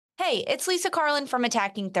Hey, it's Lisa Carlin from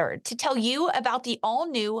Attacking Third to tell you about the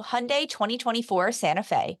all-new Hyundai 2024 Santa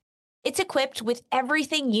Fe. It's equipped with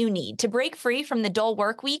everything you need to break free from the dull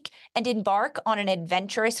work week and embark on an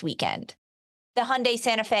adventurous weekend. The Hyundai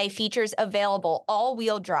Santa Fe features available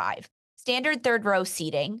all-wheel drive, standard third-row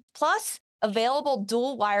seating, plus available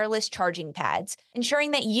dual wireless charging pads,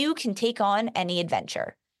 ensuring that you can take on any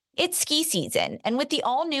adventure. It's ski season, and with the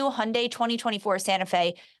all-new Hyundai 2024 Santa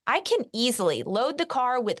Fe, I can easily load the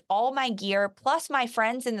car with all my gear plus my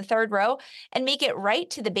friends in the third row and make it right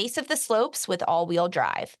to the base of the slopes with all-wheel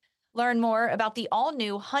drive. Learn more about the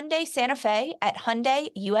all-new Hyundai Santa Fe at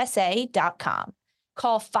HyundaiUSA.com.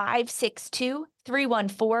 Call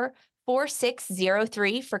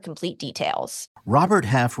 562-314-4603 for complete details. Robert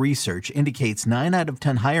Half research indicates 9 out of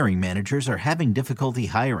 10 hiring managers are having difficulty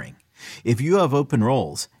hiring. If you have open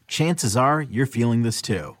roles, chances are you're feeling this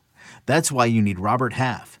too. That's why you need Robert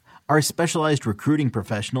Half. Our specialized recruiting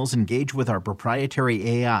professionals engage with our proprietary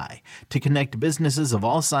AI to connect businesses of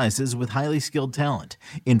all sizes with highly skilled talent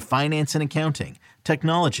in finance and accounting,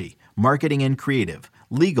 technology, marketing and creative,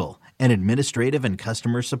 legal, and administrative and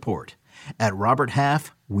customer support. At Robert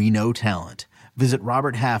Half, we know talent. Visit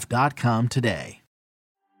roberthalf.com today.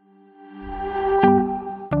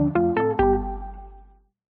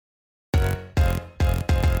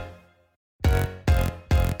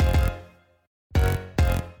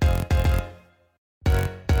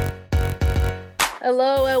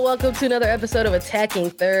 Hello and welcome to another episode of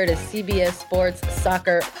Attacking Third, a CBS Sports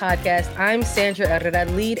soccer podcast. I'm Sandra Herrera,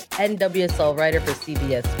 lead NWSL writer for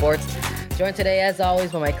CBS Sports. Joined today, as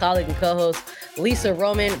always, by my colleague and co-host, Lisa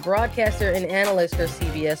Roman, broadcaster and analyst for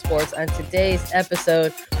CBS Sports. On today's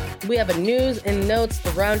episode, we have a news and notes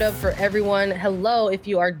roundup for everyone. Hello, if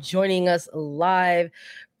you are joining us live.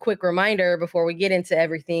 Quick reminder before we get into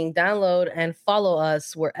everything, download and follow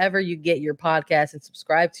us wherever you get your podcast and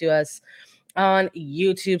subscribe to us on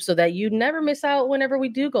YouTube so that you never miss out whenever we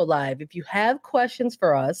do go live. If you have questions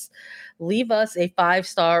for us, leave us a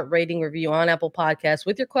 5-star rating review on Apple Podcasts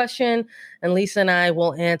with your question, and Lisa and I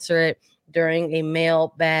will answer it during a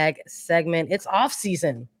mailbag segment. It's off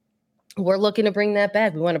season. We're looking to bring that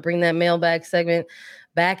back. We want to bring that mailbag segment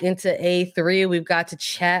back into A3. We've got to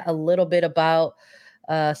chat a little bit about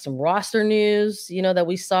some roster news, that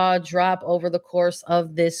we saw drop over the course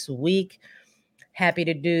of this week. Happy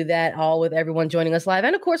to do that all with everyone joining us live.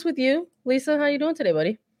 And of course with you, Lisa. How you doing today,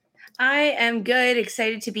 buddy? I am good.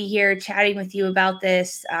 Excited to be here chatting with you about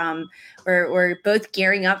this. We're both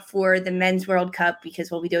gearing up for the Men's World Cup because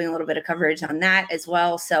we'll be doing a little bit of coverage on that as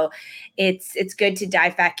well. So it's good to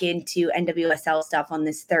dive back into NWSL stuff on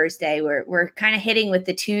this Thursday. We're kind of hitting with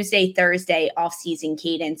the Tuesday, Thursday off-season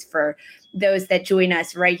cadence for those that join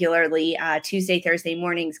us regularly. Tuesday, Thursday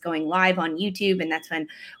mornings going live on YouTube, and that's when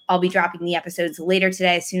I'll be dropping the episodes later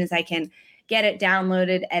today as soon as I can get it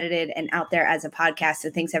downloaded, edited, and out there as a podcast. So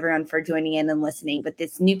thanks everyone for joining in and listening. But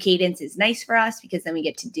this new cadence is nice for us because then we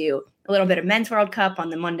get to do a little bit of Men's World Cup on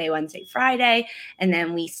the Monday, Wednesday, Friday. And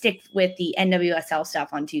then we stick with the NWSL stuff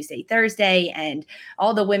on Tuesday, Thursday, and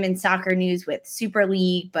all the women's soccer news with Super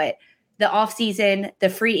League. But the offseason, the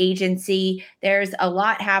free agency, there's a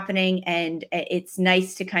lot happening. And it's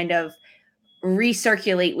nice to kind of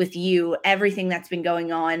recirculate with you everything that's been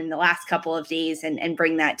going on in the last couple of days and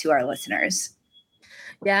bring that to our listeners.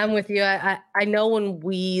 Yeah, I'm with you. I know when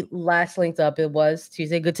we last linked up, it was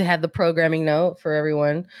Tuesday. Good to have the programming note for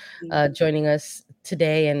everyone joining us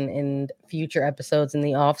today and future episodes in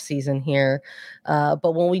the off season here.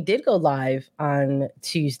 But when we did go live on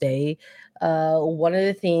Tuesday, one of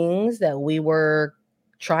the things that we were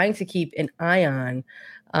trying to keep an eye on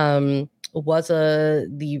was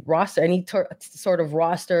the roster, any sort of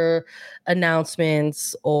roster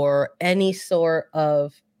announcements or any sort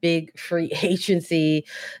of big free agency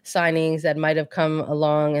signings that might have come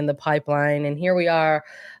along in the pipeline. And here we are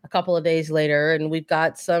a couple of days later, and we've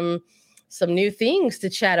got some new things to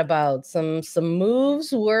chat about. Some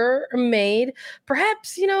moves were made,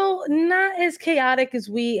 perhaps, not as chaotic as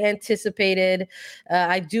we anticipated.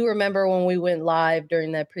 I do remember when we went live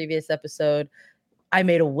during that previous episode, I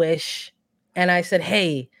made a wish and I said,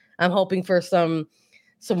 hey, I'm hoping for some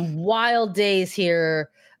wild days here,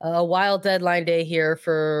 a wild deadline day here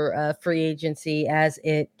for free agency as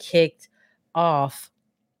it kicked off.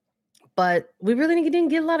 But we really didn't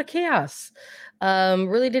get a lot of chaos.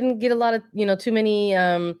 Really didn't get a lot of, too many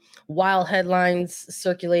wild headlines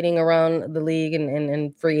circulating around the league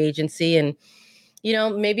and free agency. And,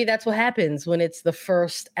 maybe that's what happens when it's the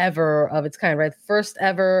first ever of its kind, right? First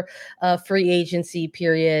ever free agency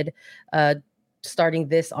period. starting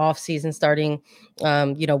this off season,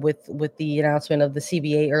 with the announcement of the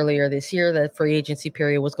CBA earlier this year, that free agency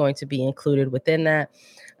period was going to be included within that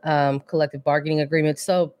collective bargaining agreement.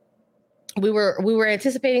 So we were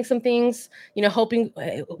anticipating some things, hoping,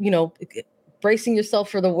 bracing yourself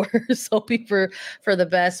for the worst, hoping for the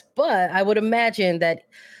best. But I would imagine that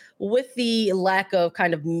with the lack of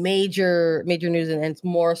kind of major news and it's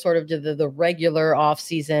more sort of the regular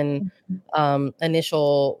offseason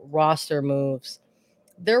initial roster moves,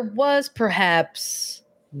 there was perhaps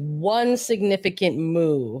one significant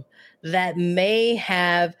move that may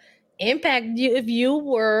have impacted you if you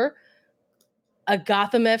were a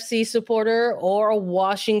Gotham FC supporter or a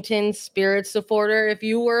Washington Spirit supporter. If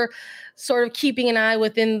you were sort of keeping an eye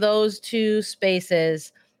within those two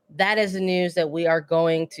spaces, that is the news that we are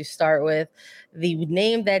going to start with. The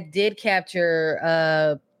name that did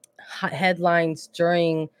capture headlines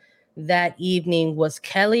during that evening was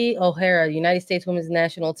Kelley O'Hara, United States Women's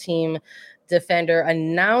National Team defender,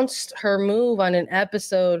 announced her move on an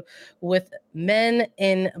episode with Men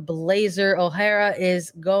in Blazer. O'Hara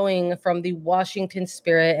is going from the Washington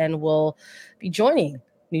Spirit and will be joining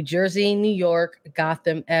New Jersey, New York,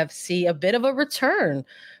 Gotham FC. A bit of a return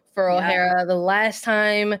for O'Hara. The last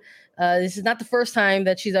time, this is not the first time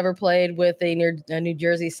that she's ever played with a New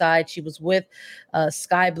Jersey side. She was with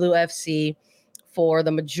Sky Blue FC for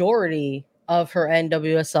the majority of her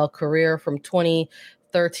NWSL career from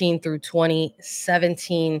 2013 through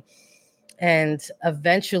 2017, and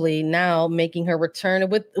eventually now making her return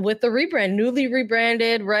with the rebrand, newly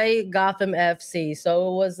rebranded, right, Gotham FC.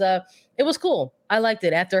 So it was cool. I liked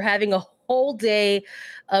it. After having a whole day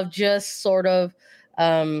of just sort of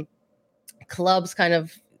clubs kind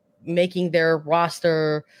of making their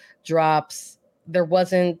roster drops, there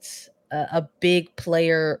wasn't a big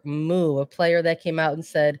player move, a player that came out and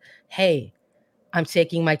said, hey, I'm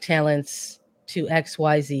taking my talents to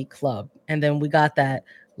XYZ club. And then we got that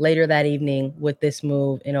later that evening with this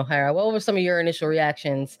move in O'Hara. What were some of your initial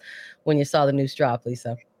reactions when you saw the news drop,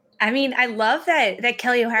 Lisa? I mean, I love that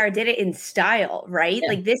Kelley O'Hara did it in style, right? Yeah.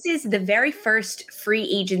 Like, this is the very first free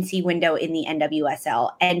agency window in the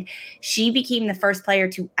NWSL. And she became the first player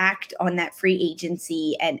to act on that free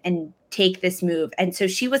agency and take this move. And so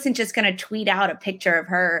she wasn't just going to tweet out a picture of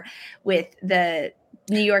her with the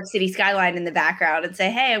New York City skyline in the background and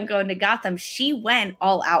say, hey, I'm going to Gotham. She went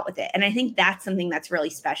all out with it. And I think that's something that's really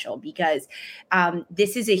special because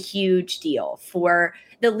this is a huge deal for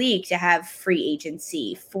the league to have free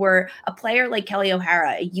agency, for a player like Kelley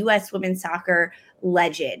O'Hara, a U.S. women's soccer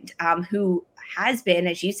legend, who has been,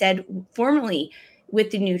 as you said, formerly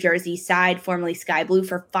with the New Jersey side, formerly Sky Blue,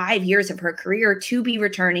 for 5 years of her career, to be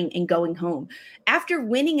returning and going home after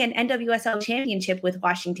winning an NWSL championship with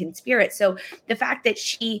Washington Spirit. So the fact that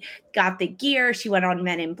she got the gear, she went on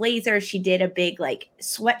Men in Blazer, she did a big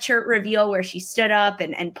sweatshirt reveal where she stood up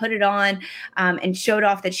and put it on and showed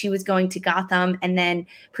off that she was going to Gotham, and then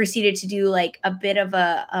proceeded to do a bit of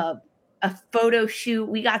a photo shoot.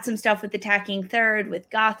 We got some stuff with Attacking Third, with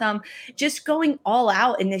Gotham, just going all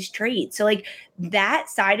out in this trade. So that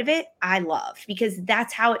side of it, I loved, because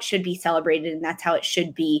that's how it should be celebrated. And that's how it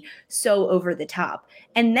should be so over the top.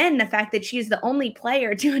 And then the fact that she's the only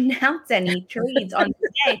player to announce any trades on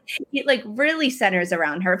the day, it really centers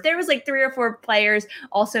around her. If there was 3 or 4 players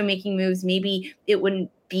also making moves, maybe it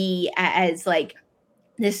wouldn't be as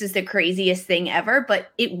this is the craziest thing ever,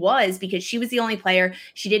 but it was, because she was the only player.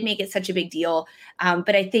 She did make it such a big deal.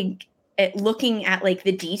 But I think looking at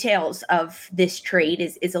the details of this trade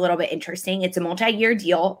is a little bit interesting. It's a multi-year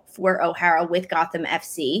deal for O'Hara with Gotham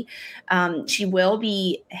FC. She will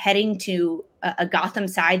be heading to a Gotham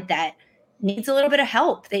side that needs a little bit of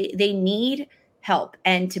help. They need help.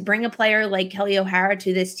 And to bring a player like Kelley O'Hara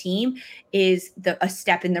to this team is a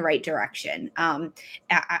step in the right direction. I'm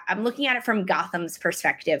looking at it from Gotham's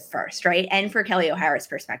perspective first, right? And for Kelley O'Hara's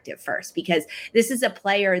perspective first, because this is a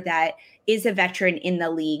player that is a veteran in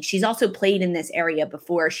the league. She's also played in this area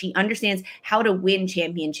before. She understands how to win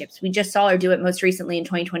championships. We just saw her do it most recently in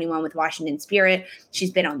 2021 with Washington Spirit.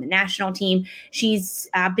 She's been on the national team. She's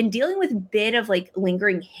been dealing with a bit of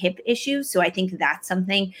lingering hip issues. So I think that's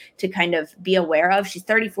something to kind of be aware of. She's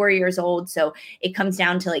 34 years old. So it comes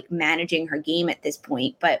down to managing her game at this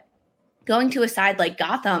point. But going to a side like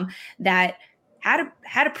Gotham that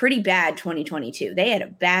had a pretty bad 2022. They had a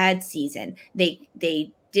bad season. They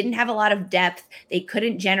didn't have a lot of depth. They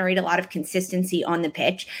couldn't generate a lot of consistency on the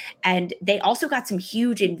pitch. And they also got some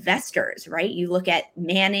huge investors, right? You look at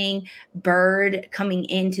Manning, Bird coming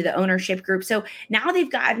into the ownership group. So now they've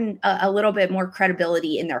gotten a little bit more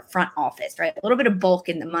credibility in their front office, right? A little bit of bulk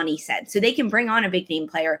in the money sense. So they can bring on a big name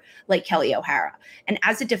player like Kelley O'Hara. And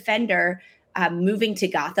as a defender, moving to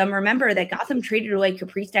Gotham. Remember that Gotham traded away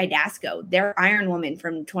Caprice Didasco, their Iron Woman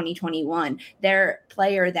from 2021, their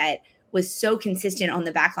player that was so consistent on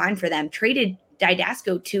the back line for them, traded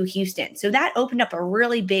Didasco to Houston. So that opened up a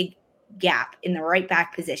really big gap in the right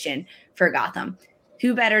back position for Gotham.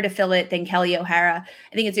 Who better to fill it than Kelley O'Hara?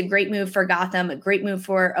 I think it's a great move for Gotham, a great move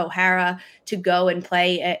for O'Hara to go and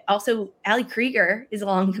play. Also, Ali Krieger is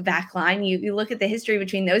along the back line. You look at the history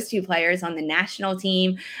between those two players on the national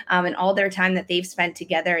team and all their time that they've spent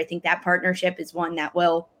together. I think that partnership is one that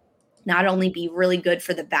will not only be really good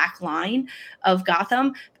for the back line of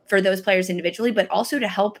Gotham, for those players individually, but also to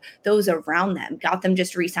help those around them. Gotham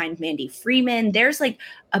just re-signed Mandy Freeman. There's like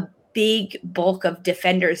a big bulk of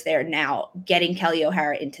defenders there now, getting Kelley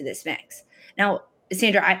O'Hara into this mix. Now,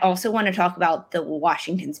 Sandra, I also want to talk about the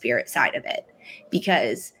Washington Spirit side of it,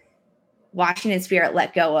 because Washington Spirit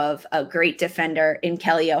let go of a great defender in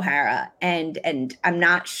Kelley O'Hara. And I'm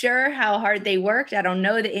not sure how hard they worked. I don't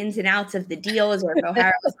know the ins and outs of the deals, or if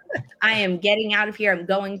O'Hara was like, I am getting out of here. I'm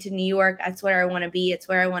going to New York. That's where I want to be. It's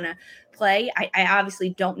where I want to play. I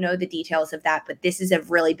obviously don't know the details of that, but this is a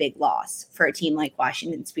really big loss for a team like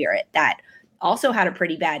Washington Spirit that also had a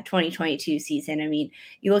pretty bad 2022 season. I mean,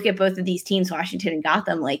 you look at both of these teams, Washington and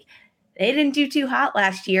Gotham, like they didn't do too hot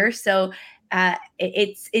last year. So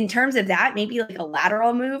it's in terms of that, maybe like a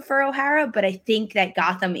lateral move for O'Hara, but I think that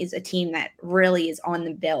Gotham is a team that really is on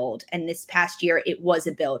the build. And this past year, it was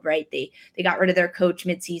a build, right? They got rid of their coach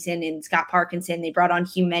midseason in Scott Parkinson. They brought on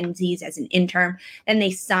Hugh Menzies as an interim, and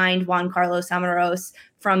they signed Juan Carlos Amaros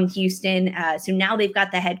from Houston. So now they've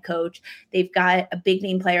got the head coach. They've got a big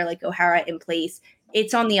name player like O'Hara in place.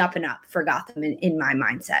 It's on the up and up for Gotham in my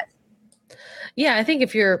mindset. Yeah, I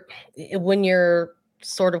think when you're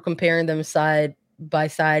sort of comparing them side by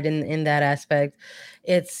side in that aspect,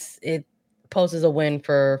 it poses a win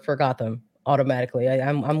for Gotham automatically.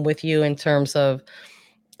 I'm with you in terms of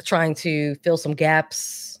trying to fill some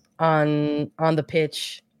gaps on the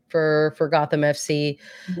pitch for Gotham FC,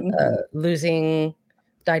 losing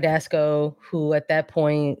Didasco, who at that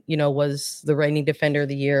point, was the reigning defender of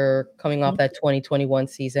the year coming off that 2021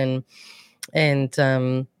 season, and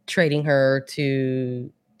trading her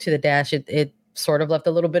to the Dash. It sort of left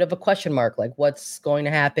a little bit of a question mark, like what's going to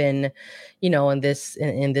happen, in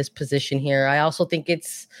this position here. I also think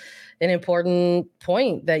it's an important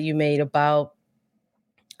point that you made about,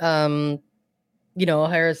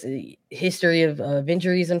 O'Hara's history of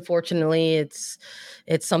injuries. Unfortunately, it's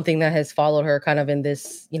something that has followed her kind of in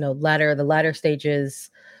this, the latter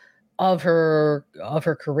stages of her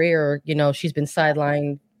career. She's been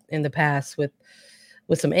sidelined in the past with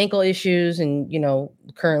some ankle issues, and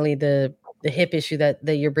currently the hip issue that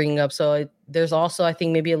you're bringing up. So there's also, I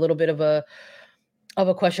think, maybe a little bit of a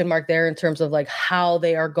question mark there in terms of like how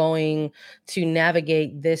they are going to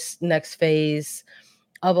navigate this next phase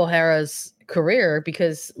of O'Hara's career.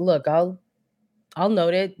 Because look, I'll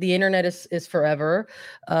note it. The internet is forever.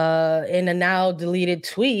 In a now deleted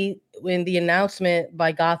tweet, when the announcement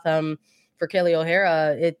by Gotham for Kelley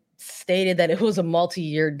O'Hara, it stated that it was a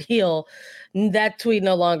multi-year deal. That tweet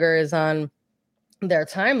no longer is on their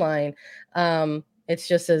timeline. It's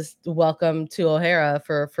just as welcome to O'Hara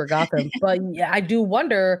for Gotham. But yeah, I do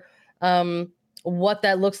wonder what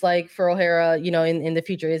that looks like for O'Hara, in the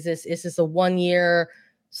future. Is this a 1 year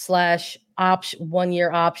 / 1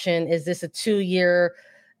 year option? Is this a 2 year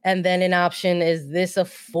and then an option? Is this a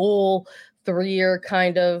full 3 year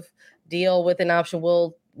kind of deal with an option?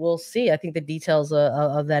 We'll see. I think the details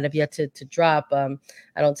of that have yet to drop. I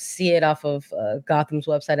don't see it off of Gotham's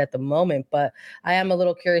website at the moment, but I am a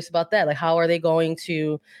little curious about that. Like, how are they going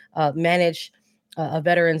to manage a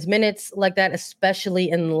veteran's minutes like that, especially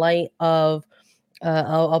in light of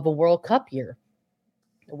a World Cup year?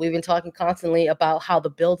 We've been talking constantly about how the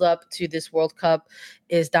buildup to this World Cup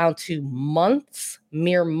is down to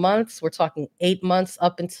mere months. We're talking 8 months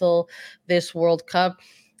up until this World Cup.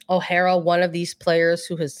 O'Hara, one of these players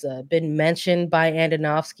who has been mentioned by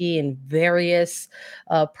Andonovski in various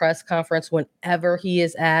press conference whenever he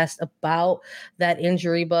is asked about that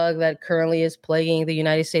injury bug that currently is plaguing the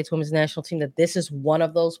United States women's national team, that this is one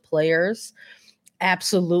of those players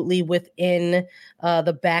absolutely within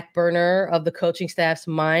the back burner of the coaching staff's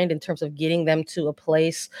mind in terms of getting them to a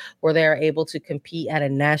place where they are able to compete at a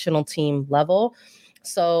national team level.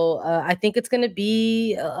 So I think it's going to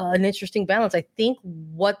be an interesting balance. I think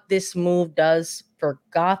what this move does for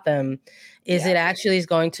Gotham is it actually is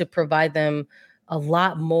going to provide them a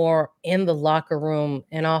lot more in the locker room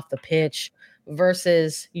and off the pitch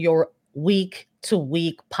versus your week to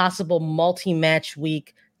week, possible multi-match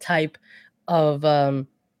week type of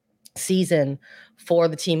season for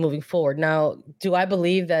the team moving forward. Now, do I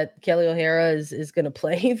believe that Kelley O'Hara is going to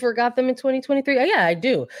play for Gotham in 2023? Yeah, I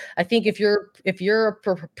do. I think if you're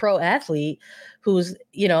a pro athlete who's,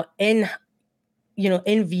 in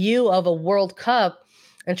view of a World Cup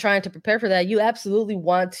and trying to prepare for that, you absolutely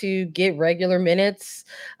want to get regular minutes,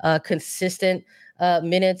 consistent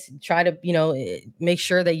minutes. Try to, make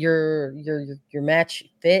sure that you're match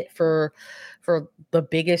fit for the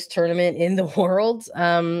biggest tournament in the world.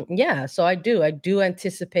 So I do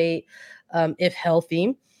anticipate, if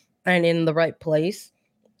healthy and in the right place,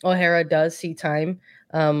 O'Hara does see time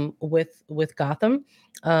with Gotham.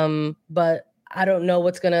 But I don't know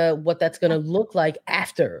what that's gonna look like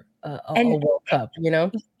after a World Cup,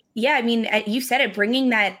 Yeah, I mean, you said it, bringing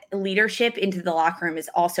that leadership into the locker room is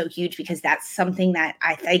also huge, because that's something that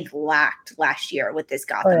I think lacked last year with this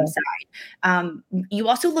Gotham side. You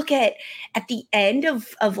also look at the end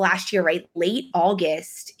of last year, right? Late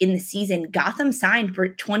August in the season, Gotham signed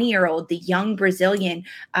 20-year-old, the young Brazilian,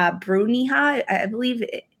 Bruniha, I believe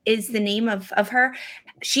is the name of her.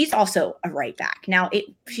 She's also a right back. Now,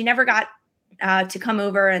 she never got to come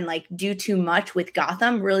over and do too much with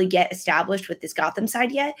Gotham, really get established with this Gotham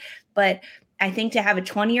side yet. But I think to have a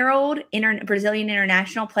 20-year-old Brazilian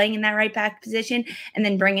international playing in that right back position, and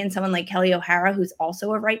then bring in someone like Kelley O'Hara, who's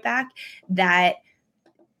also a right back, that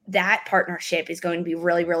partnership is going to be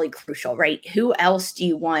really, really crucial, right? Who else do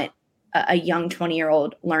you want a young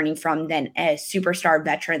 20-year-old learning from than a superstar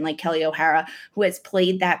veteran like Kelley O'Hara, who has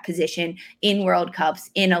played that position in World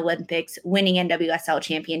Cups, in Olympics, winning NWSL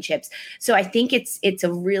championships. So I think it's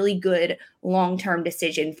a really good long-term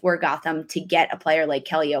decision for Gotham to get a player like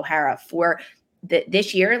Kelley O'Hara for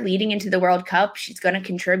this year leading into the World Cup. She's going to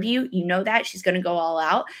contribute. That she's going to go all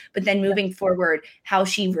out, but then moving forward, how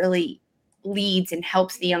she really leads and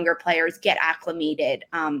helps the younger players get acclimated,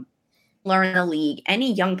 learn the league.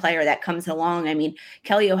 Any young player that comes along, I mean,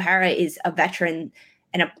 Kelley O'Hara is a veteran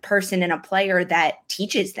and a person and a player that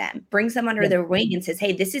teaches them, brings them under their wing and says,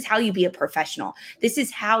 hey, this is how you be a professional. This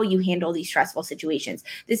is how you handle these stressful situations.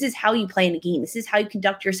 This is how you play in a game. This is how you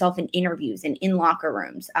conduct yourself in interviews and in locker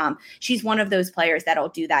rooms. She's one of those players that'll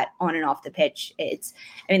do that on and off the pitch.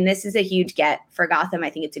 This is a huge get for Gotham.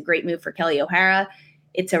 I think it's a great move for Kelley O'Hara.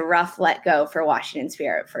 It's a rough let go for Washington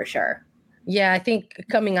Spirit for sure. Yeah, I think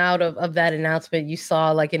coming out of that announcement, you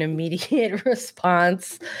saw an immediate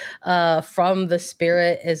response from the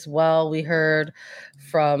Spirit as well. We heard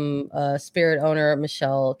from Spirit owner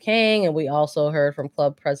Michelle Kang, and we also heard from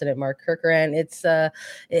club president Mark Kirkran. It's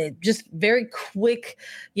just very quick,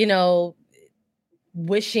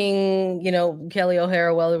 wishing, Kelley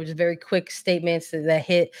O'Hara well. It was just very quick statements that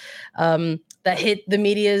hit the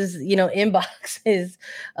media's, inboxes,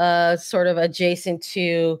 sort of adjacent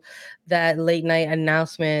to that late night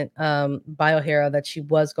announcement by O'Hara that she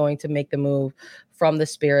was going to make the move from the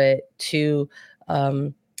Spirit to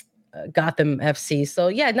Gotham FC. So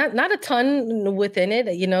yeah, not a ton within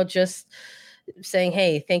it, just saying,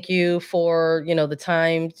 hey, thank you for, the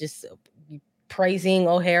time, just praising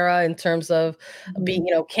O'Hara in terms of being,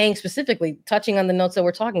 Kang specifically touching on the notes that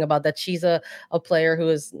we're talking about, that she's a player who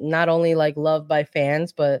is not only loved by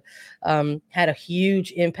fans, but had a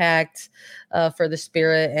huge impact for the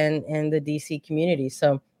Spirit and the DC community.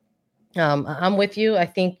 So I'm with you. I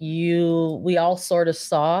think we all sort of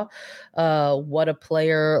saw what a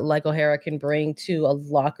player like O'Hara can bring to a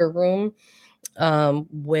locker room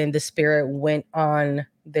when the Spirit went on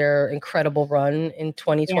their incredible run in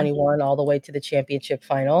 2021 all the way to the championship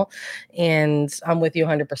final. And I'm with you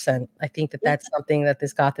 100%. I think that's something that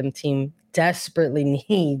this Gotham team desperately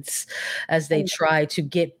needs as they try to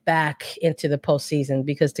get back into the postseason,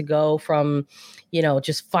 because to go from,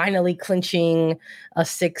 just finally clinching a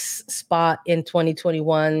 6th spot in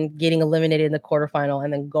 2021, getting eliminated in the quarterfinal,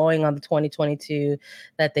 and then going on the 2022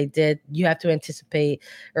 that they did, you have to anticipate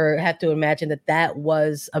or have to imagine that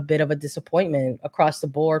was a bit of a disappointment across the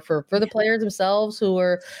board for the players themselves who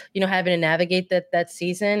were, having to navigate that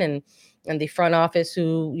season, and the front office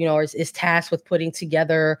who, is tasked with putting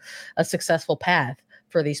together a successful path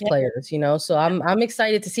for these players, So I'm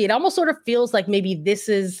excited to see. It almost sort of feels like maybe this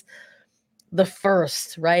is the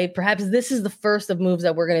first, right? Perhaps this is the first of moves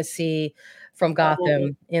that we're going to see from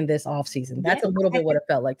Gotham in this offseason. That's a little bit what it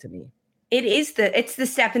felt like to me. It's the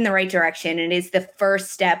step in the right direction. It is the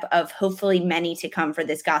first step of hopefully many to come for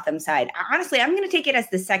this Gotham side. Honestly, I'm going to take it as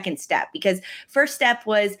the second step, because first step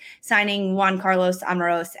was signing Juan Carlos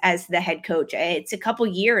Amaros as the head coach. It's a couple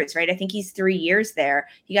years, right? I think he's 3 years there.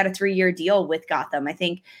 He got a 3-year deal with Gotham. I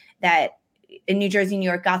think that in New Jersey, New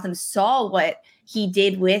York, Gotham saw what he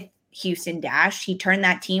did with Houston Dash. He turned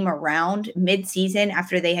that team around mid-season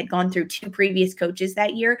after they had gone through 2 previous coaches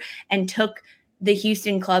that year and took the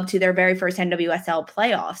Houston club to their very first NWSL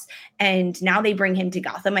playoffs. And now they bring him to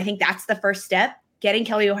Gotham. I think that's the first step. Getting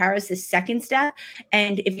Kelley O'Hara is the second step.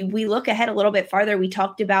 And if we look ahead a little bit farther, we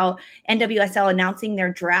talked about NWSL announcing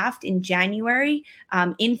their draft in January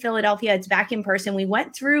in Philadelphia. It's back in person. We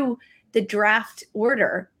went through the draft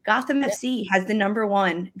order. Gotham FC has the number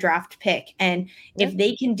 1 draft pick. And if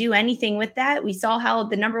they can do anything with that, we saw how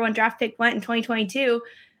the number 1 draft pick went in 2022.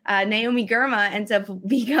 Naomi Girma ends up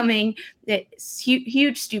becoming a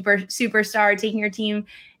huge superstar, taking her team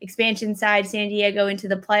expansion side San Diego into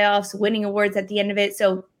the playoffs, winning awards at the end of it.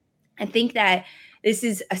 So I think that this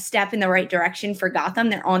is a step in the right direction for Gotham.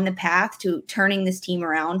 They're on the path to turning this team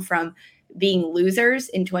around from being losers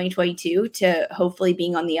in 2022 to hopefully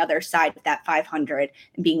being on the other side of that 500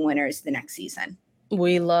 and being winners the next season.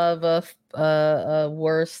 We love a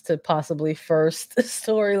worst to possibly first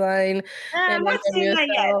storyline. I'm not saying that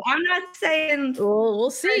yet. I'm not saying. We'll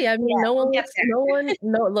see. I mean, no one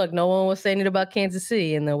was saying it about Kansas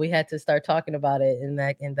City, and then we had to start talking about it in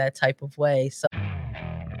that type of way. So,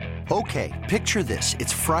 okay, picture this: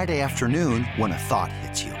 it's Friday afternoon when a thought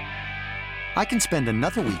hits you. I can spend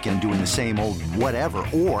another weekend doing the same old whatever,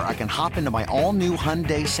 or I can hop into my all-new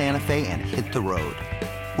Hyundai Santa Fe and hit the road.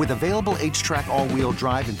 With available H-Track all-wheel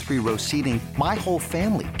drive and 3-row seating, my whole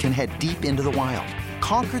family can head deep into the wild.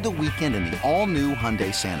 Conquer the weekend in the all-new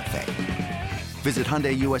Hyundai Santa Fe. Visit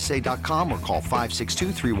HyundaiUSA.com or call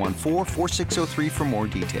 562-314-4603 for more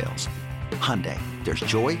details. Hyundai, there's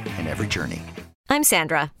joy in every journey. I'm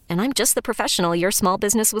Sandra, and I'm just the professional your small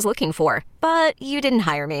business was looking for. But you didn't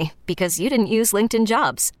hire me because you didn't use LinkedIn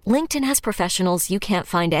Jobs. LinkedIn has professionals you can't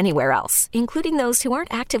find anywhere else, including those who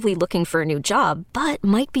aren't actively looking for a new job, but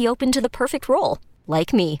might be open to the perfect role,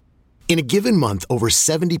 like me. In a given month, over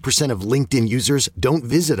 70% of LinkedIn users don't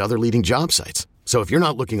visit other leading job sites. So if you're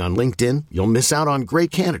not looking on LinkedIn, you'll miss out on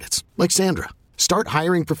great candidates like Sandra. Start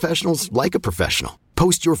hiring professionals like a professional.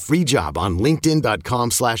 Post your free job on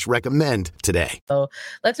linkedin.com/recommend today. So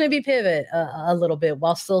let's maybe pivot a little bit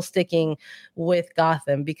while still sticking with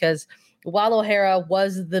Gotham, because while O'Hara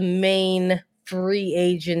was the main free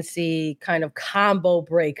agency kind of combo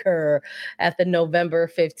breaker at the November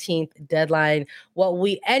 15th deadline, what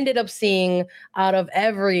we ended up seeing out of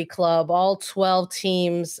every club, all 12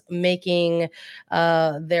 teams making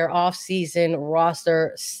their offseason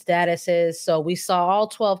roster statuses. So we saw all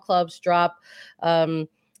 12 clubs drop,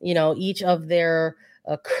 each of their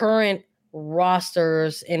current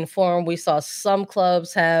rosters in form. We saw some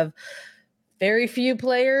clubs have very few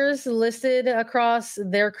players listed across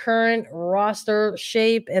their current roster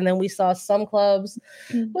shape. And then we saw some clubs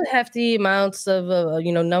with hefty amounts of,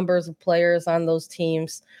 numbers of players on those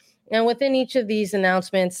teams. And within each of these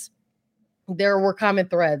announcements, there were common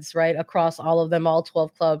threads, right, across all of them, all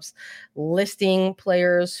 12 clubs, listing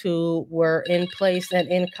players who were in place and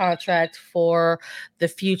in contract for the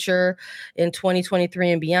future in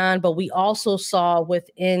 2023 and beyond. But we also saw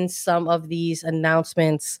within some of these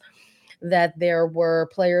announcements that there were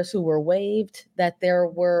players who were waived, that there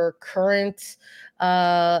were current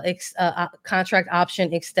contract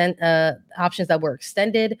options that were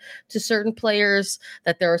extended to certain players,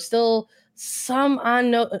 that there are still some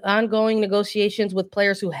ongoing negotiations with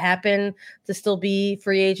players who happen to still be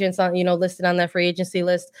free agents on, listed on that free agency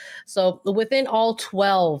list. So within all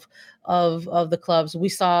 12 of the clubs, we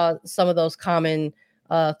saw some of those common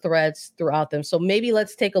threads throughout them. So maybe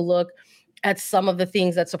let's take a look at some of the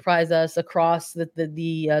things that surprised us across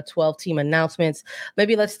the 12 team announcements.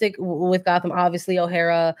 Maybe let's stick with Gotham. Obviously,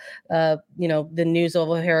 O'Hara, the news of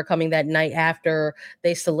O'Hara coming that night after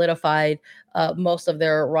they solidified most of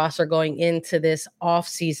their roster going into this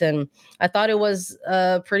offseason. I thought it was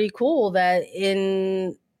pretty cool that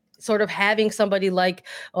in sort of having somebody like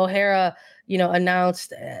O'Hara,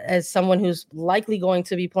 announced as someone who's likely going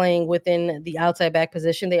to be playing within the outside back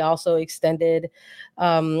position. They also extended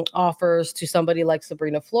offers to somebody like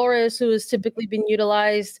Sabrina Flores, who has typically been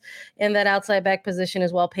utilized in that outside back position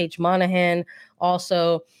as well. Paige Monahan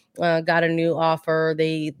also got a new offer.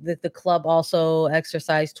 The club also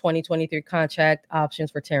exercised 2023 contract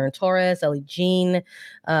options for Taryn Torres, Ellie Jean,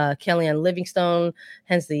 Kellyanne Livingstone,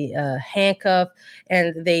 hence the handcuff.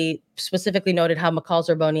 And they specifically noted how McCall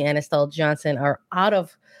Zerboni and Estelle Johnson are out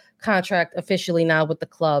of contract officially now with the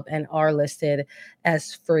club and are listed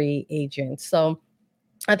as free agents. So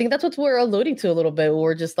I think that's what we're alluding to a little bit.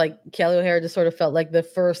 We're just like Kelley O'Hara just sort of felt like the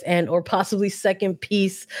first and or possibly second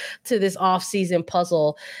piece to this offseason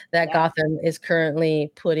puzzle that Gotham is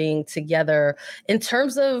currently putting together. In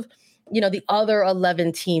terms of, the other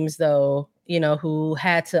 11 teams, though, who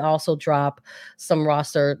had to also drop some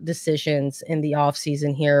roster decisions in the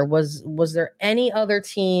offseason here. Was there any other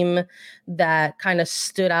team that kind of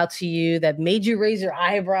stood out to you that made you raise your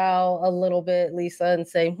eyebrow a little bit, Lisa, and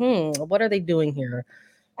say, what are they doing here?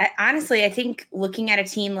 Honestly, I think looking at a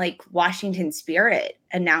team like Washington Spirit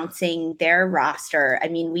announcing their roster, I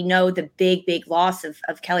mean, we know the big loss of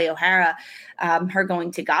Kelley O'Hara, her going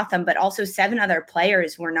to Gotham, but also 7 other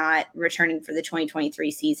players were not returning for the 2023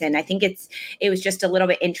 season. I think it was just a little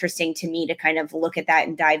bit interesting to me to kind of look at that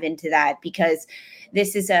and dive into that, because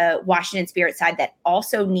this is a Washington Spirit side that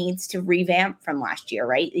also needs to revamp from last year,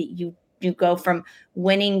 right? You go from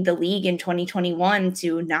winning the league in 2021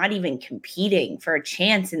 to not even competing for a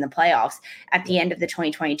chance in the playoffs at the end of the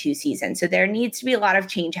 2022 season. So there needs to be a lot of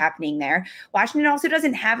change happening there. Washington also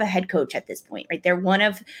doesn't have a head coach at this point, right? They're one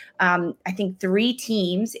of, I think, 3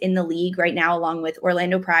 teams in the league right now, along with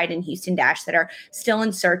Orlando Pride and Houston Dash, that are still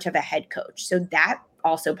in search of a head coach. So that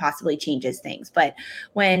also possibly changes things. But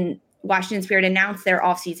when Washington Spirit announced their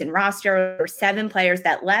offseason roster, there were 7 players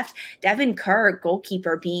that left. Devin Kerr,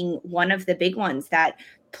 goalkeeper, being one of the big ones that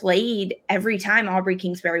played every time Aubrey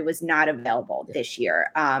Kingsbury was not available this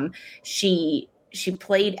year. She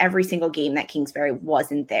played every single game that Kingsbury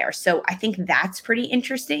wasn't there. So I think that's pretty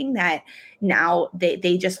interesting that now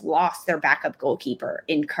they just lost their backup goalkeeper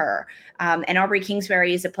in Kerr. And Aubrey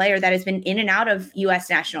Kingsbury is a player that has been in and out of U.S.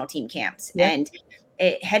 national team camps. Yeah. And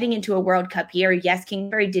heading into a World Cup year, yes,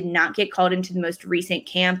 Kingsbury did not get called into the most recent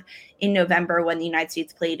camp in November when the United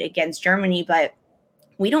States played against Germany, but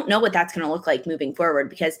we don't know what that's going to look like moving forward,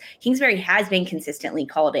 because Kingsbury has been consistently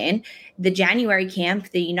called in. The January camp,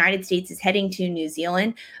 the United States is heading to New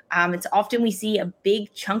Zealand. It's often we see a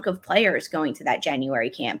big chunk of players going to that January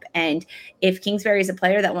camp. And if Kingsbury is a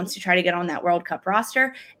player that wants to try to get on that World Cup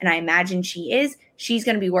roster, and I imagine she's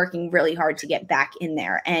going to be working really hard to get back in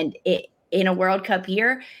there. And in a World Cup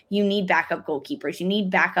year, you need backup goalkeepers. You need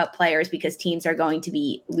backup players, because teams are going to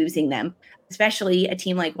be losing them, especially a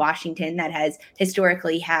team like Washington that has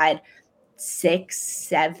historically had 6,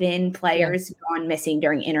 7 players gone missing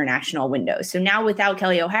during international windows. So now without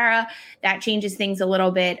Kelley O'Hara, that changes things a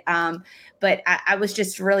little bit. But I was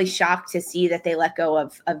just really shocked to see that they let go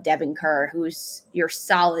of Devin Kerr, who's your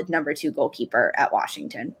solid number 2 goalkeeper at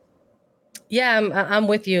Washington. Yeah, I'm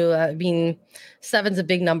with you. I mean, 7's a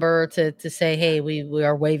big number to say, hey, we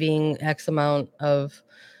are waiving X amount of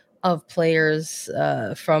players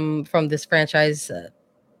from this franchise.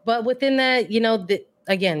 But within that,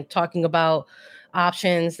 again, talking about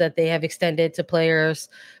options that they have extended to players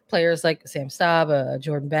like Sam Staub,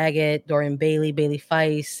 Jordan Baggett, Dorian Bailey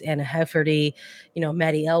Feist, Anna Hefferty,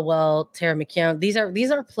 Maddie Elwell, Tara McKeown.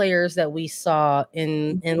 These are players that we saw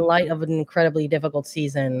in light of an incredibly difficult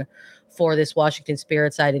season for this Washington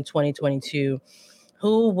Spirit side in 2022,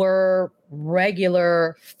 who were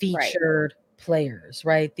regular featured players,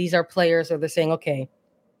 right? These are players that they're saying, okay,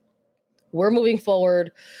 we're moving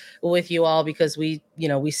forward with you all because we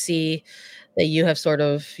see that you have sort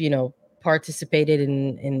of, participated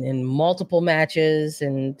in multiple matches.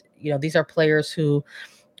 And, these are players who,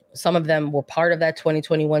 some of them were part of that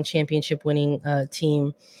 2021 championship winning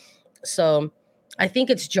team. So I think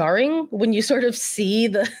it's jarring when you sort of see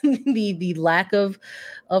the lack of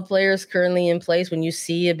players currently in place, when you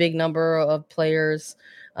see a big number of players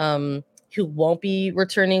who won't be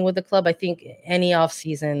returning with the club. I think any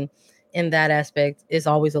offseason in that aspect is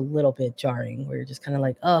always a little bit jarring, where you're just kind of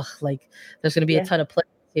like, there's going to be a ton of players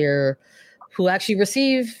here who actually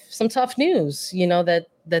receive some tough news,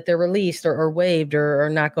 that they're released or waived or are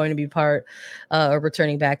not going to be part or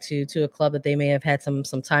returning back to a club that they may have had some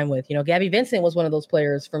time with. Gabby Vincent was one of those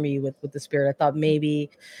players for me with the Spirit. I thought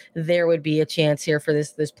maybe there would be a chance here for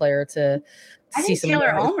this player to see some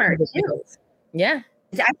Taylor Ulmer too. Yeah.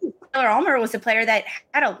 I think Taylor Ulmer was a player that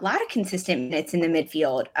had a lot of consistent minutes in the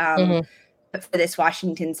midfield for this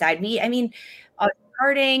Washington side.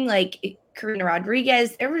 Starting like Karina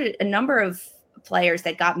Rodriguez, there were a number of players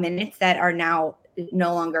that got minutes that are now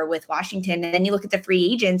no longer with Washington. And then you look at the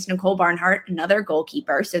free agents, Nicole Barnhart, another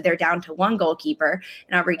goalkeeper. So they're down to 1 goalkeeper,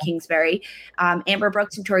 and Aubrey Kingsbury. Amber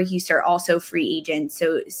Brooks and Tori Huster also free agents.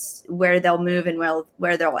 So where they'll move and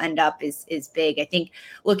where they'll end up is big. I think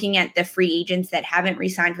looking at the free agents that haven't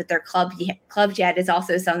re-signed with their clubs yet is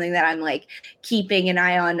also something that I'm like keeping an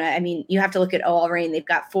eye on. I mean, you have to look at OL Reign. They've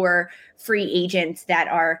got 4 free agents that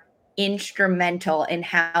are instrumental in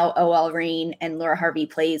how OL Reign and Laura Harvey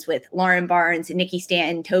plays with Lauren Barnes, Nikki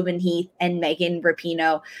Stanton, Tobin Heath, and Megan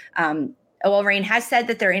Rapinoe. Rain has said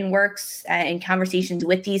that they're in works and conversations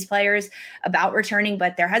with these players about returning,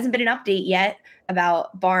 but there hasn't been an update yet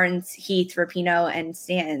about Barnes, Heath, Rapinoe, and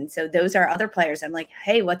Stanton. So those are other players. I'm like,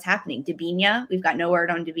 hey, what's happening? Davinia, we've got no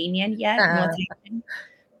word on Davinia yet. And what's happening?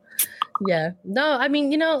 Yeah. No, I mean,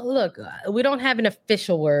 look, we don't have an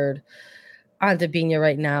official word on Davinia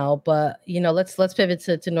right now, but let's pivot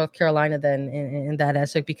to North Carolina then in that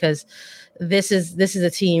aspect, because this is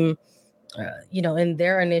a team, in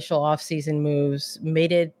their initial offseason moves,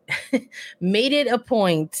 made it a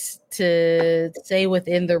point to say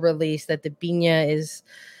within the release that Davinia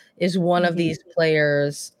is one of these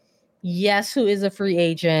players, yes, who is a free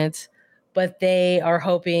agent, but they are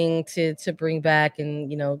hoping to bring back,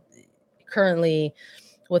 and currently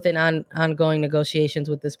within ongoing negotiations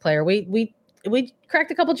with this player. We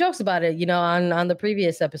cracked a couple jokes about it, on the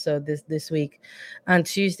previous episode this week on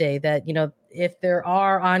Tuesday, that, if there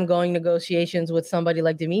are ongoing negotiations with somebody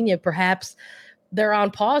like Davinia, perhaps they're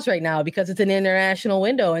on pause right now because it's an international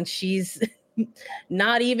window and she's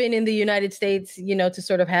not even in the United States, to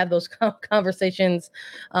sort of have those conversations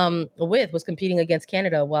was competing against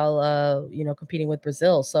Canada while, competing with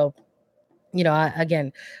Brazil. So,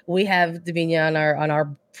 again, we have Davinia on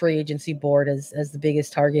our free agency board as the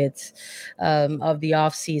biggest targets of the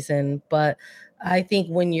off season. But I think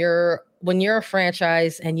when you're a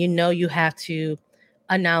franchise and you have to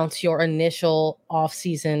announce your initial off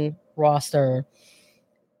season roster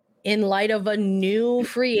in light of a new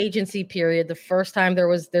free agency period, the first time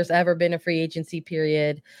there's ever been a free agency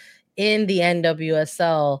period in the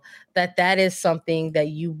NWSL, that is something that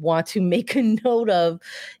you want to make a note of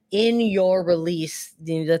in your release.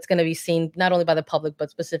 That's going to be seen not only by the public, but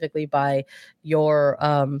specifically by your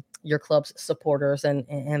club's supporters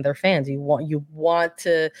and their fans. You want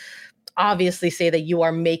to obviously say that you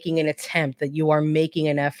are making an attempt, that you are making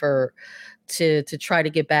an effort to try to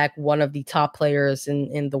get back one of the top players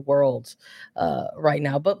in the world right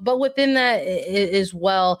now. But within that as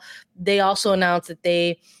well, they also announced that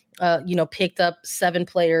they picked up 7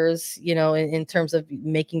 players, in terms of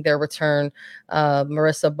making their return.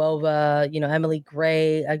 Marissa Bova, Emily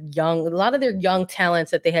Gray, a lot of their young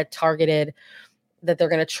talents that they had targeted that they're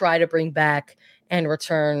going to try to bring back and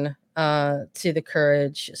return to the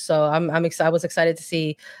Courage. So I'm excited. I was excited to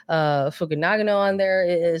see Fukunaga on there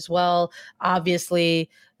as well. Obviously,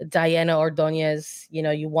 Diana Ordonez.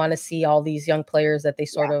 You want to see all these young players that they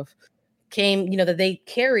sort of came, that they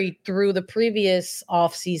carried through the previous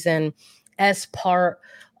off season as part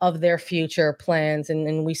of their future plans,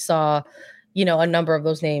 and we saw, a number of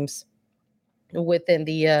those names within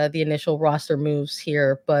the initial roster moves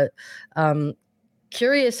here. But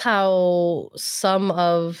curious how some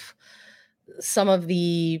of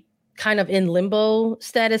the kind of in limbo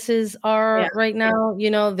statuses are right now.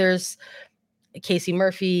 There's Casey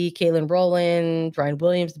Murphy, Caitlin Rowland, Brian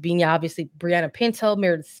Williams, Davinia, obviously Brianna Pinto,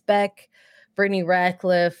 Meredith Speck, Brittany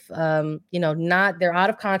Radcliffe. They're out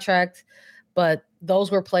of contract, but those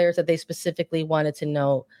were players that they specifically wanted to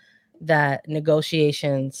note that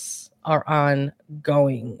negotiations are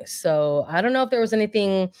ongoing. So I don't know if there was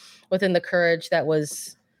anything within the Courage that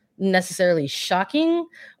was necessarily shocking,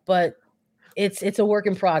 but it's a work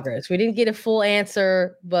in progress. We didn't get a full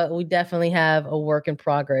answer, but we definitely have a work in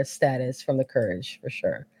progress status from the Courage for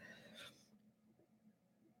sure.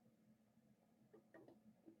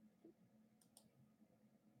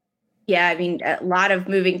 Yeah, I mean, a lot of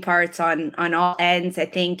moving parts on all ends. I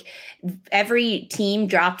think every team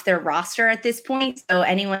dropped their roster at this point. So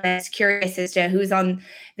anyone that's curious as to who's on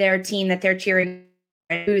their team that they're cheering,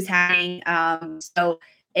 who's having,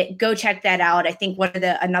 go check that out. I think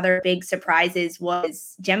another big surprises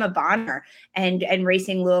was Gemma Bonner and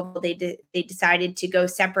Racing Louisville. They decided to go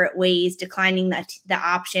separate ways, declining the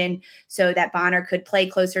option so that Bonner could play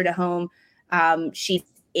closer to home. She's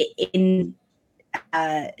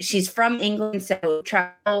from England,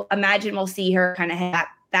 so imagine we'll see her kind of head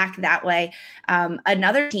back that way.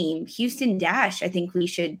 Another team, Houston Dash, I think we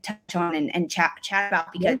should touch on and chat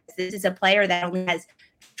about, because this is a player that only has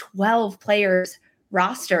 12 players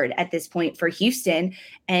rostered at this point for Houston,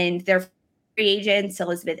 and their free agents,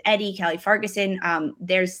 Elizabeth Eddy, Kelly Ferguson.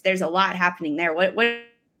 There's a lot happening there. What are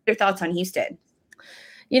your thoughts on Houston?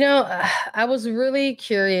 I was really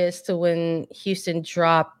curious to when Houston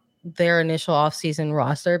dropped their initial offseason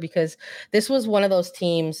roster, because this was one of those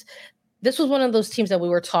teams that we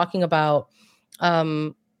were talking about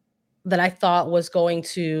that I thought was going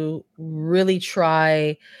to really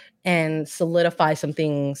try and solidify some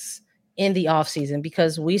things in the offseason,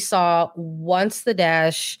 because we saw once the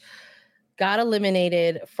Dash got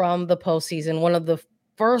eliminated from the postseason, one of the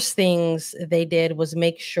first things they did was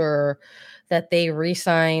make sure that they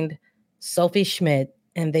re-signed Sophie Schmidt,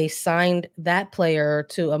 and they signed that player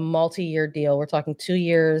to a multi-year deal. We're talking 2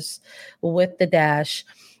 years with the Dash,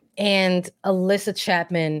 and Alyssa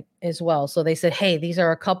Chapman as well. So they said, hey, these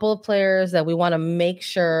are a couple of players that we want to make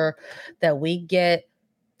sure that we get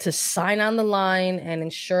to sign on the line and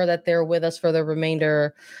ensure that they're with us for the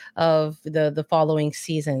remainder of the following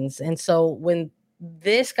seasons. And so when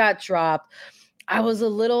this got dropped, I was a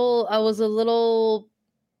little, I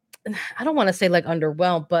don't want to say like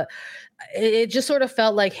underwhelmed, but it just sort of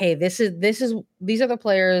felt like, hey, these are the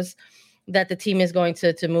players that the team is going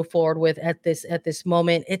to move forward with at this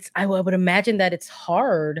moment. I would imagine that it's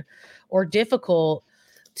hard or difficult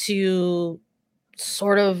to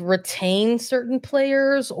sort of retain certain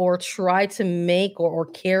players or try to make or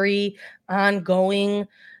carry ongoing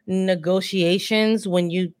negotiations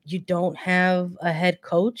when you don't have a head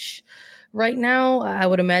coach right now. I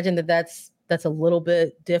would imagine that that's a little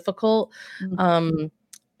bit difficult.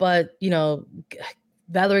 But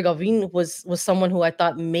Valerie Galvin was someone who I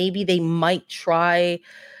thought maybe they might try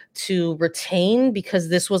to retain, because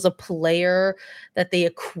this was a player that they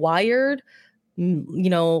acquired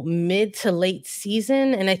mid to late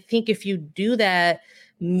season. And I think if you do that,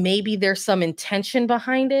 maybe there's some intention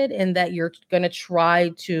behind it and that you're going to try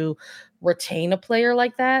to retain a player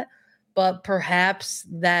like that. But perhaps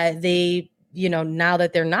that they, now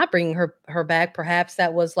that they're not bringing her back, perhaps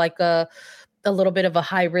that was like a little bit of a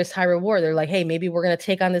high risk, high reward. They're like, hey, maybe we're going to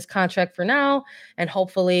take on this contract for now, and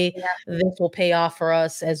hopefully this will pay off for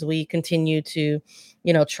us as we continue to,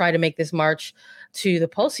 try to make this march to the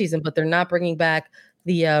postseason. But they're not bringing back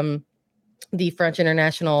the French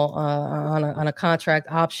international on a contract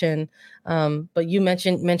option. But you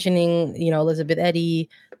mentioning, Elizabeth Eddy,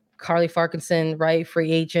 Carly Farkinson, right?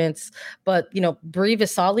 Free agents. But, Brie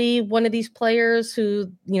Vasali, one of these players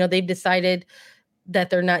who, they've decided that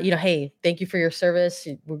they're not, hey, thank you for your service.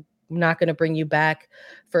 We're not going to bring you back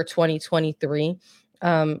for 2023.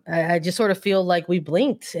 I just sort of feel like we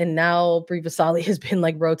blinked, and now Brie Vasali has been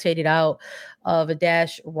like rotated out of a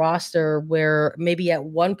Dash roster where maybe at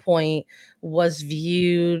one point was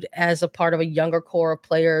viewed as a part of a younger core of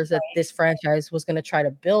players that this franchise was going to try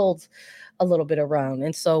to build a little bit around.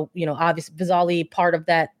 And so, obviously Vasali, part of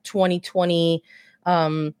that 2020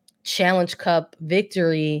 Challenge Cup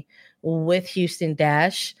victory with Houston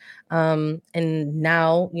Dash. And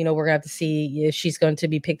now, we're gonna have to see if she's going to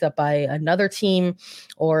be picked up by another team,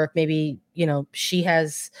 or if maybe, she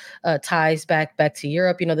has ties back to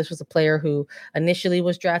Europe. This was a player who initially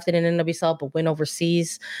was drafted in NWSL but went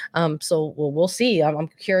overseas. So we'll see. I'm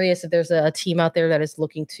curious if there's a team out there that is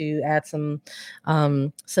looking to add some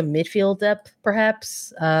midfield depth,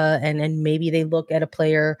 perhaps, and maybe they look at a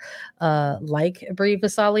player like Brie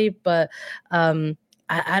Vasali. But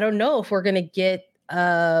I don't know if we're going to get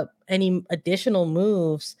any additional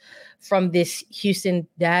moves from this Houston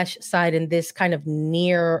Dash side in this kind of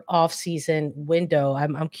near off-season window.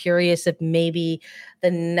 I'm curious if maybe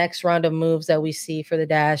the next round of moves that we see for the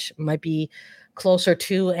Dash might be closer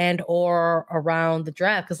to and or around the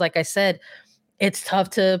draft. Because like I said, it's tough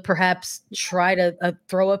to perhaps try to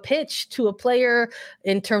throw a pitch to a player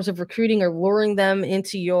in terms of recruiting or luring them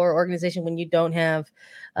into your organization when you don't have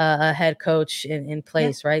a head coach in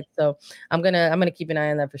place, right? So I'm gonna keep an eye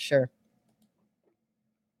on that for sure.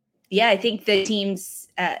 Yeah, I think the teams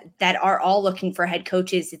that are all looking for head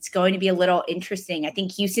coaches, it's going to be a little interesting. I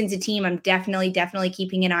think Houston's a team I'm definitely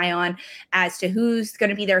keeping an eye on as to who's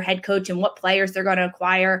going to be their head coach and what players they're going to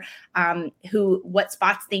acquire, what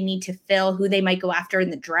spots they need to fill, who they might go after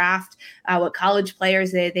in the draft, what college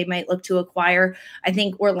players they might look to acquire. I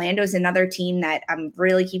think Orlando's another team that I'm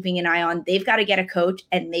really keeping an eye on. They've got to get a coach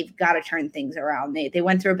and they've got to turn things around. They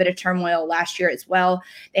went through a bit of turmoil last year as well.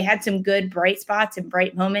 They had some good bright spots and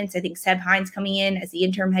bright moments. I think Seb Hines coming in as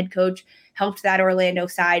the interim head coach helped that Orlando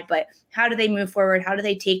side, but how do they move forward? How do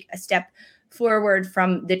they take a step forward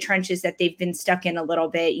from the trenches that they've been stuck in a little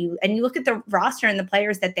bit? You look at the roster and the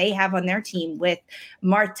players that they have on their team with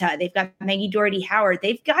Marta, they've got Maggie Doherty Howard,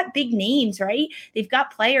 they've got big names, right? They've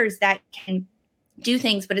got players that can do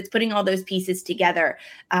things, but it's putting all those pieces together.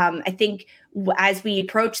 I think as we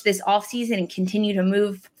approach this offseason and continue to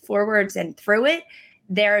move forwards and through it,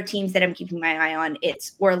 there are teams that I'm keeping my eye on.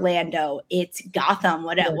 It's Orlando. It's Gotham.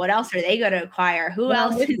 What else are they going to acquire? Who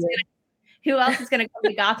else is going to come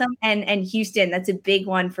to Gotham? And Houston, that's a big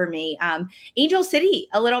one for me. Angel City,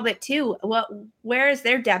 a little bit too. Where is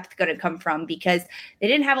their depth going to come from? Because they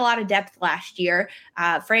didn't have a lot of depth last year.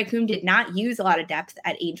 Freya Kuhn did not use a lot of depth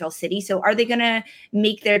at Angel City. So are they going to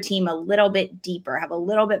make their team a little bit deeper, have a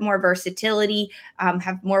little bit more versatility,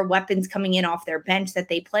 have more weapons coming in off their bench that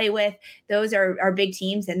they play with? Those are big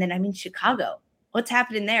teams. And then, Chicago. what's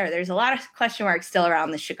happening there? There's a lot of question marks still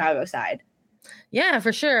around the Chicago side. Yeah,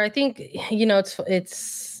 for sure. I think,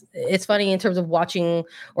 it's funny in terms of watching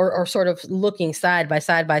or sort of looking side by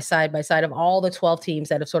side of all the 12 teams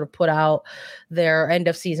that have sort of put out their end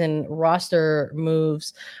of season roster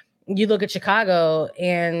moves. You look at Chicago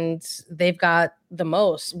and they've got the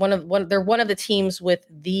most. They're one of the teams with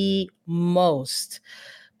the most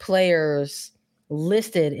players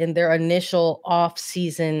listed in their initial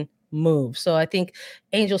off-season move. So I think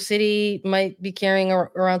Angel City might be carrying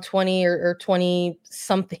around 20 or 20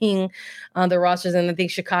 something on the rosters. And I think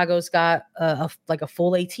Chicago's got a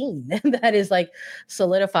full 18 that is like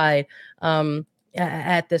solidified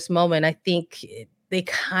at this moment. I think they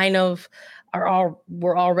kind of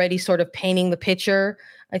we're already sort of painting the picture,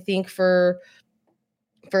 I think, for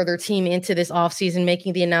their team into this offseason,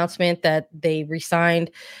 making the announcement that they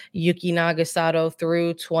re-signed Yuki Nagasato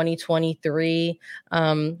through 2023.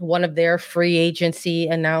 One of their free agency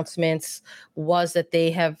announcements was that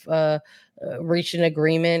they have reached an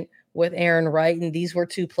agreement with Aaron Wright, and these were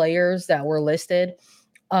two players that were listed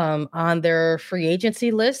on their free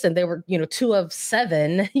agency list, and they were, 2 of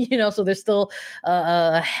 7, so there's still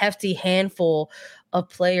a hefty handful of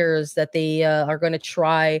players that they are going to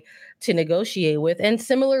try to negotiate with. And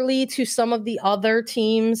similarly to some of the other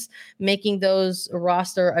teams making those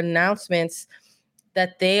roster announcements,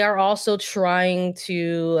 that they are also trying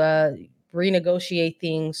to renegotiate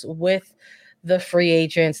things with the free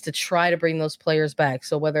agents to try to bring those players back.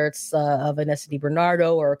 So whether it's Vanessa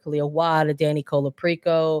DiBernardo or Kelley O'Hara, Danny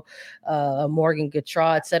Colaprico, Morgan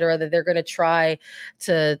Gautrat, et cetera, that they're going to try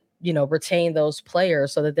to, retain those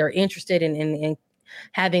players so that they're interested in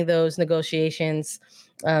having those negotiations,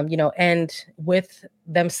 end with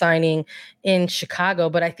them signing in Chicago.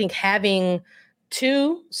 But I think having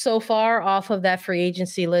 2 so far off of that free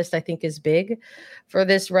agency list, I think, is big for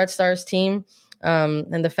this Red Stars team.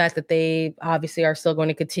 And the fact that they obviously are still going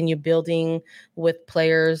to continue building with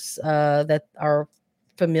players that are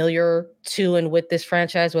familiar to and with this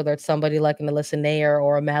franchise, whether it's somebody like an Alyssa Nair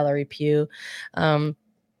or a Mallory Pugh.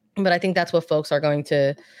 But I think that's what folks are going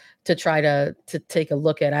to try to take a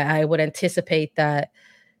look at. I would anticipate that,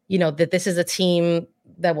 that this is a team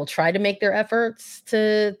that will try to make their efforts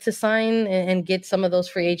to sign and get some of those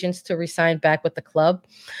free agents to re-sign back with the club.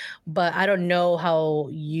 But I don't know how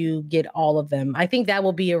you get all of them. I think that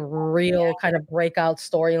will be a real kind of breakout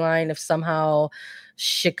storyline if somehow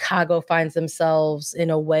Chicago finds themselves in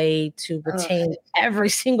a way to retain every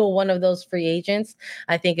single one of those free agents.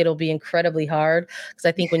 I think it'll be incredibly hard, because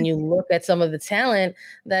I think when you look at some of the talent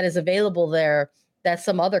that is available there, that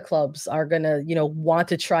some other clubs are going to, want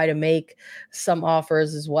to try to make some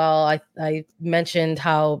offers as well. I mentioned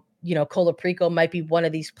how, Colaprico might be one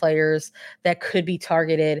of these players that could be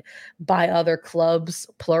targeted by other clubs,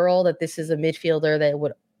 plural, that this is a midfielder that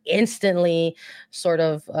would instantly sort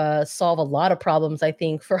of solve a lot of problems, I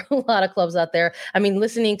think, for a lot of clubs out there. I mean,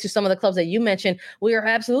 listening to some of the clubs that you mentioned, we are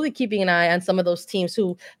absolutely keeping an eye on some of those teams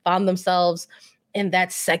who found themselves in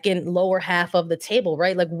that second lower half of the table,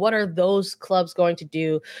 right? Like, what are those clubs going to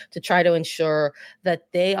do to try to ensure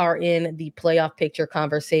that they are in the playoff picture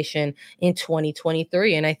conversation in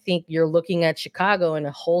 2023? And I think you're looking at Chicago and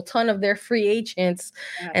a whole ton of their free agents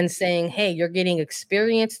and saying, hey, you're getting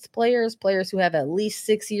experienced players who have at least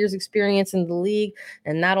 6 years experience in the league.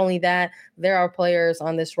 And not only that, there are players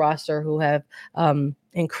on this roster who have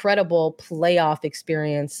incredible playoff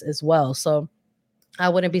experience as well. So I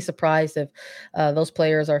wouldn't be surprised if those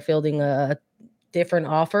players are fielding different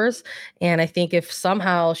offers. And I think if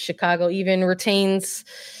somehow Chicago even retains,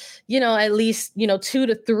 at least, 2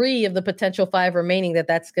 to 3 of the potential 5 remaining,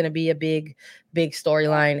 that's going to be a big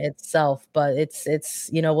storyline itself. But it's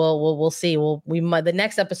we'll see. The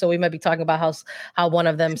next episode we might be talking about how one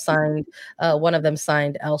of them signed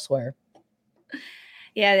elsewhere.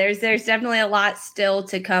 Yeah, there's definitely a lot still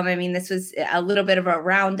to come. I mean, this was a little bit of a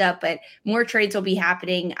roundup, but more trades will be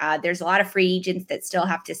happening. There's a lot of free agents that still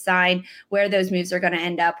have to sign. Where those moves are going to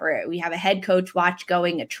end up, or we have a head coach watch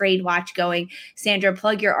going, a trade watch going. Sandra,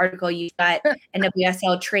 plug your article. You've got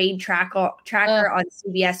NWSL trade tracker on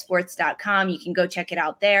CBSSports.com. You can go check it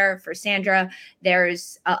out there for Sandra.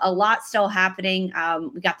 There's a lot still happening.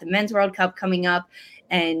 We got the Men's World Cup coming up,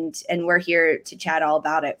 and we're here to chat all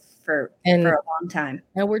about it for a long time.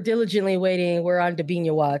 And we're diligently waiting. We're on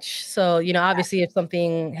Dabinia watch. So, obviously if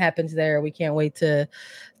something happens there, we can't wait to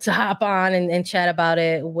hop on and chat about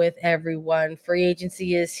it with everyone. Free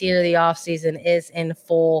agency is here. The offseason is in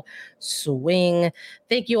full swing.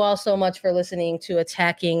 Thank you all so much for listening to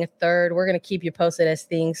Attacking Third. We're going to keep you posted as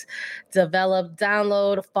things develop.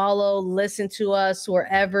 Download, follow, listen to us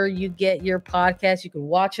wherever you get your podcast. You can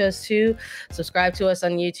watch us too. Subscribe to us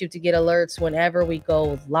on YouTube to get alerts whenever we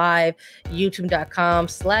go live.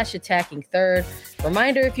 YouTube.com/Attacking Third.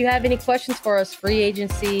 Reminder, if you have any questions for us, free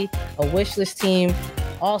agency, a wish list team,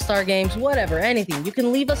 all-star games, whatever, anything, you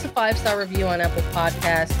can leave us a 5-star review on Apple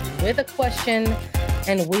Podcasts with a question,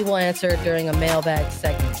 and we will answer it during a mailbag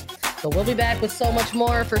segment. So we'll be back with so much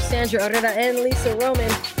more. For Sandra Herrera and Lisa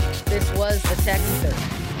Roman, this was Attacking Third.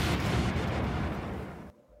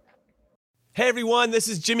 Hey everyone, this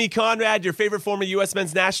is Jimmy Conrad, your favorite former U.S.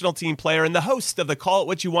 men's national team player and the host of the Call It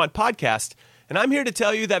What You Want podcast. And I'm here to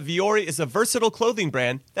tell you that Vuori is a versatile clothing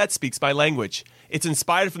brand that speaks my language. It's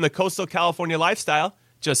inspired from the coastal California lifestyle,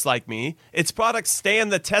 just like me. Its products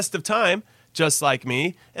stand the test of time, just like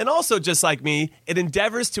me. And also just like me, it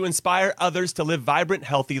endeavors to inspire others to live vibrant,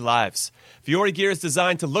 healthy lives. Vuori gear is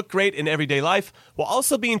designed to look great in everyday life while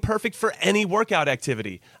also being perfect for any workout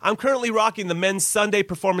activity. I'm currently rocking the men's Sunday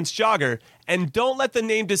Performance Jogger, and don't let the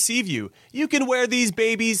name deceive you. You can wear these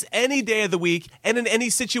babies any day of the week and in any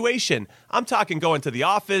situation. I'm talking going to the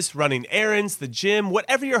office, running errands, the gym,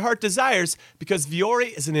 whatever your heart desires, because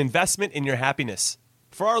Vuori is an investment in your happiness.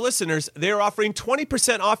 For our listeners, they are offering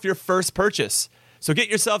 20% off your first purchase. So get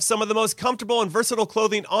yourself some of the most comfortable and versatile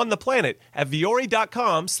clothing on the planet at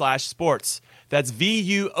vuori.com/sports. That's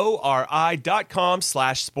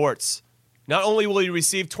VUORI.com/sports. Not only will you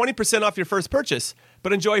receive 20% off your first purchase,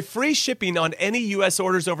 but enjoy free shipping on any U.S.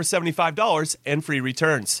 orders over $75 and free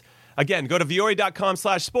returns. Again, go to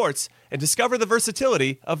vuori.com/sports and discover the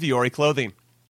versatility of Vuori clothing.